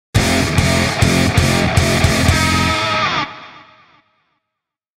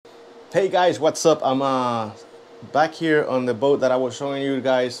Hey guys, what's up? I'm back here on the boat that I was showing you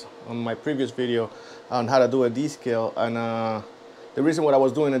guys on my previous video on how to do a descale. And the reason what I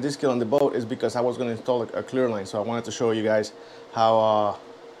was doing a descale on the boat is because I was going to install a Clearline. So I wanted to show you guys how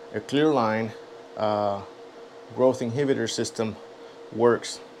a Clearline growth inhibitor system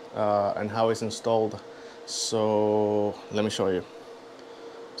works and how it's installed. So let me show you.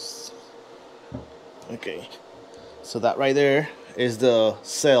 Okay, so that right there is the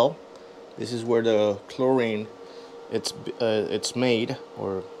cell. This is where the chlorine it's made,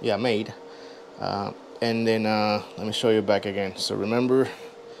 or yeah, made. And then let me show you back again. So remember,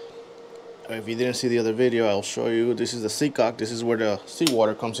 if you didn't see the other video, I'll show you. This is the seacock. This is where the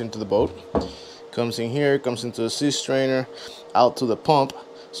seawater comes into the boat. Comes in here, comes into the sea strainer, out to the pump.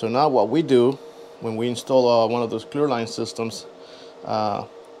 So now what we do when we install one of those Clearline systems on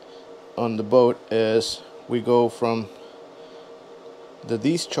the boat is we go from the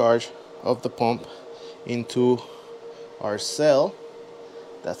discharge of the pump into our cell.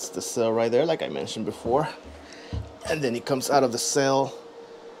 That's the cell right there, like I mentioned before. And then it comes out of the cell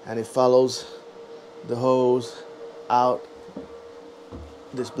and it follows the hose out,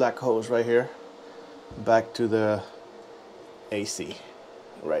 this black hose right here, back to the AC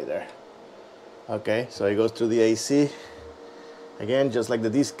right there. Okay, so it goes through the AC again, just like the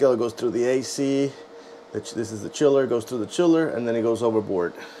descale goes through the AC. This is the chiller, goes through the chiller, and then it goes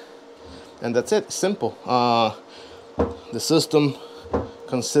overboard. And that's it, simple. The system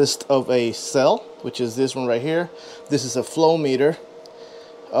consists of a cell, which is this one right here. This is a flow meter.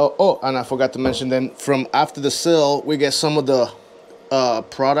 Oh, and I forgot to mention, then from after the cell, we get some of the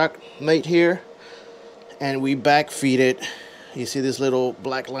product made here, and we backfeed it. You see this little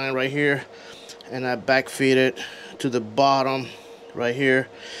black line right here, and I backfeed it to the bottom right here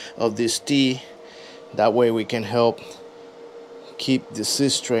of this T. That way we can help keep the sea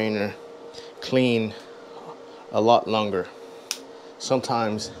strainer clean a lot longer,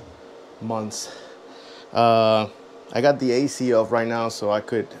 sometimes months. I got the AC off right now so I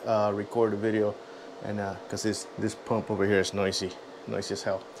could record the video, and because this pump over here is noisy as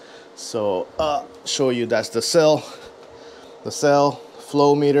hell. So show you, that's the cell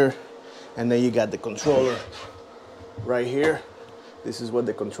flow meter, and then you got the controller right here. This is what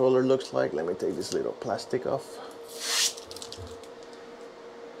the controller looks like. Let me take this little plastic off.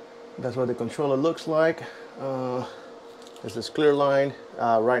 That's what the controller looks like. This is Clearline.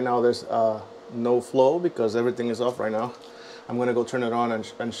 Right now there's no flow because everything is off right now. I'm gonna go turn it on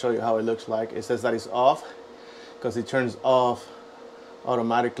and show you how it looks like. It says that it's off because it turns off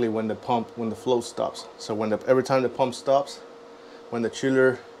automatically when the flow stops. So every time the pump stops, when the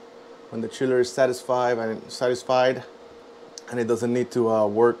chiller is satisfied and it doesn't need to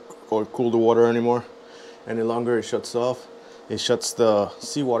work or cool the water anymore any longer, it shuts off. It shuts the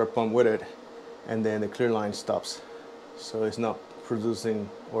seawater pump with it, and then the Clearline stops. So it's not producing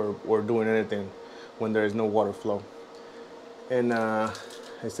or doing anything when there is no water flow. And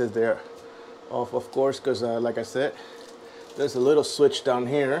it says they're off, of course, because like I said, there's a little switch down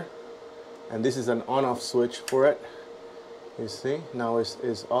here, and this is an on-off switch for it. You see, now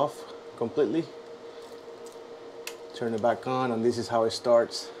it's off completely. Turn it back on, and this is how it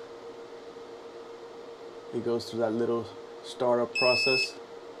starts. It goes through that little startup process,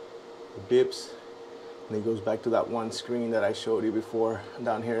 it beeps, and it goes back to that one screen that I showed you before.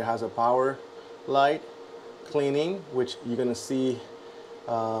 Down here it has a power light, cleaning, which you're gonna see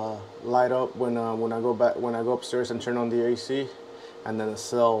light up when I go upstairs and turn on the AC, and then a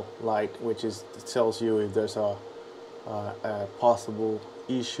cell light, which tells you if there's a possible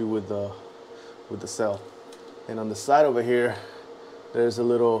issue with the cell. And on the side over here, there's a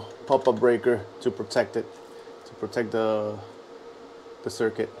little pop-up breaker to protect it, to protect the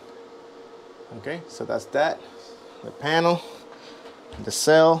circuit. Okay, so that's that. The panel, the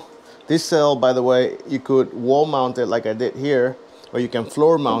cell. This cell, by the way, you could wall mount it like I did here, or you can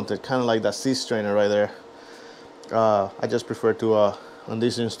floor mount it, kind of like that sea strainer right there. I just prefer to on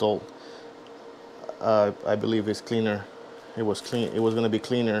this install. I believe it's cleaner. It was going to be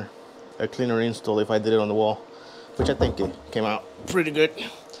cleaner, a cleaner install if I did it on the wall, which I think it came out pretty good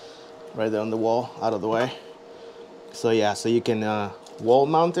right there on the wall, out of the way. So yeah, so you can wall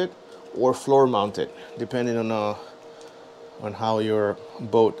mount it or floor mount it, depending on how your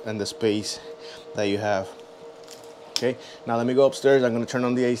boat and the space that you have. Okay, now let me go upstairs. I'm going to turn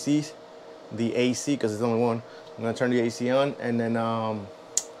on the AC because it's only one. I'm going to turn the AC on, and then I'll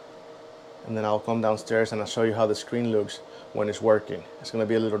come downstairs and I'll show you how the screen looks when it's working. It's going to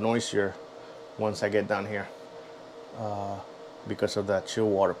be a little noisier once I get down here because of that chill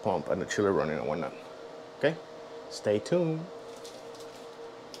water pump and the chiller running and whatnot. Okay, stay tuned.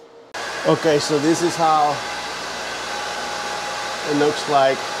 Okay, so this is how it looks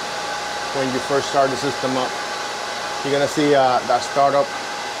like when you first start the system up. You're gonna see that startup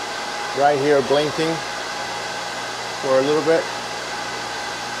right here blinking for a little bit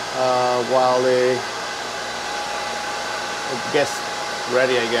while it gets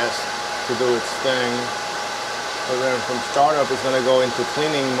ready, I guess, to do its thing. But then from startup, it's gonna go into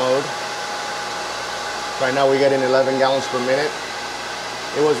cleaning mode. Right now we're getting 11 gallons per minute.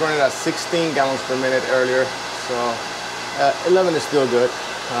 It was running at 16 gallons per minute earlier, so 11 is still good.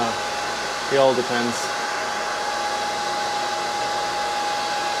 It all depends.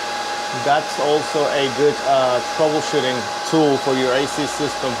 That's also a good troubleshooting tool for your AC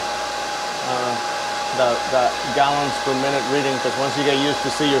system. That gallons per minute reading, because once you get used to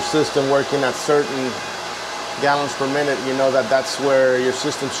see your system working at certain gallons per minute, you know that that's where your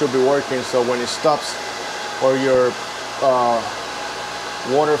system should be working. So when it stops or your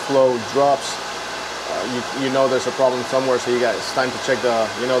water flow drops, you know there's a problem somewhere. So it's time to check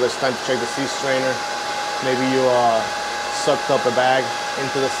there's time to check the sea strainer. Maybe you sucked up a bag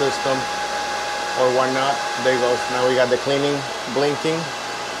into the system or whatnot. There goes. Now we got the cleaning blinking.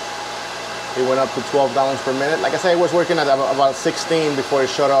 It went up to 12 gallons per minute. Like I said, it was working at about 16 before I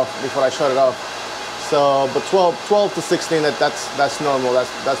shut it off. So, but 12 to 16, that's normal.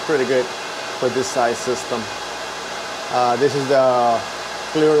 That's pretty good for this size system. This is the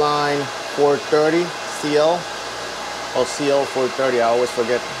Clearline 430 CL or CL 430. I always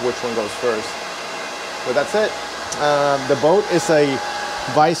forget which one goes first. But that's it. The boat is a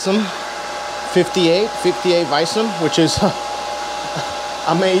Vicem 58 Vicem, which is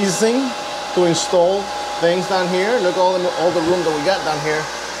amazing to install things down here. Look all the room that we got down here.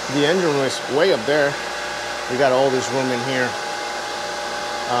 The engine room is way up there. We got all this room in here.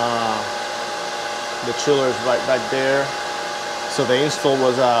 The chiller is right back there. So the install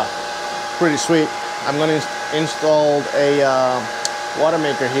was pretty sweet. I'm gonna install a water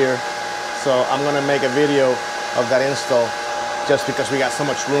maker here. So I'm gonna make a video of that install just because we got so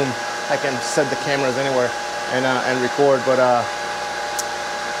much room. I can set the cameras anywhere and record, but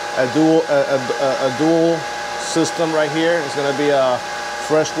a dual system right here is going to be a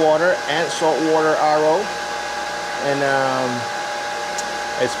freshwater and saltwater RO, and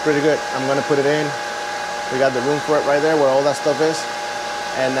it's pretty good. I'm going to put it in. We got the room for it right there where all that stuff is,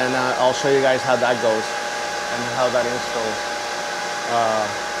 and then I'll show you guys how that goes and how that install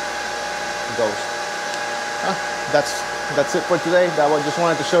goes. That's it for today. Just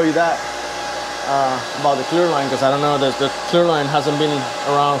wanted to show you that about the Clearline, because I don't know, the Clearline hasn't been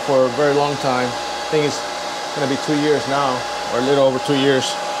around for a very long time. I think it's gonna be 2 years now, or a little over 2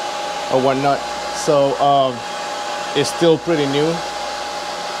 years or whatnot. So it's still pretty new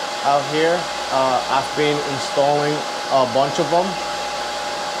out here. I've been installing a bunch of them.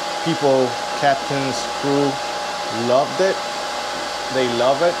 People, captains, crew loved it. They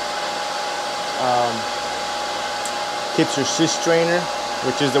love it. Keeps your cyst strainer,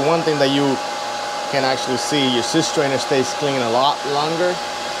 which is the one thing that you can actually see. Your cyst strainer stays clean a lot longer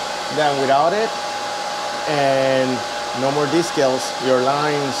than without it, and no more descales. Your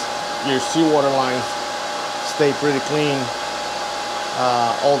lines, your seawater lines, stay pretty clean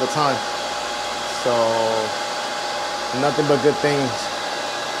all the time. So nothing but good things,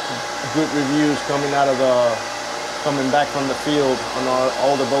 good reviews coming back from the field on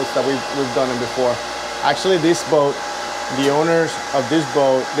all the boats that we've done it before. Actually, this boat, the owners of this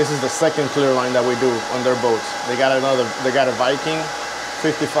boat, this is the second Clearline that we do on their boats. They got a Viking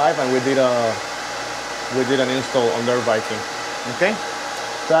 55, and we did an install on their Viking. Okay,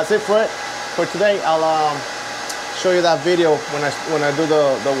 so that's it for today. I'll show you that video when I do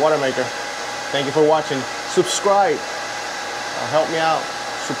the water maker. Thank you for watching. Subscribe, help me out,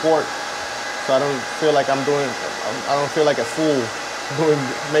 support, so I don't feel like I don't feel like a fool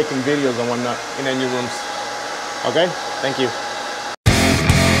making videos and whatnot in engine rooms. Okay, thank you.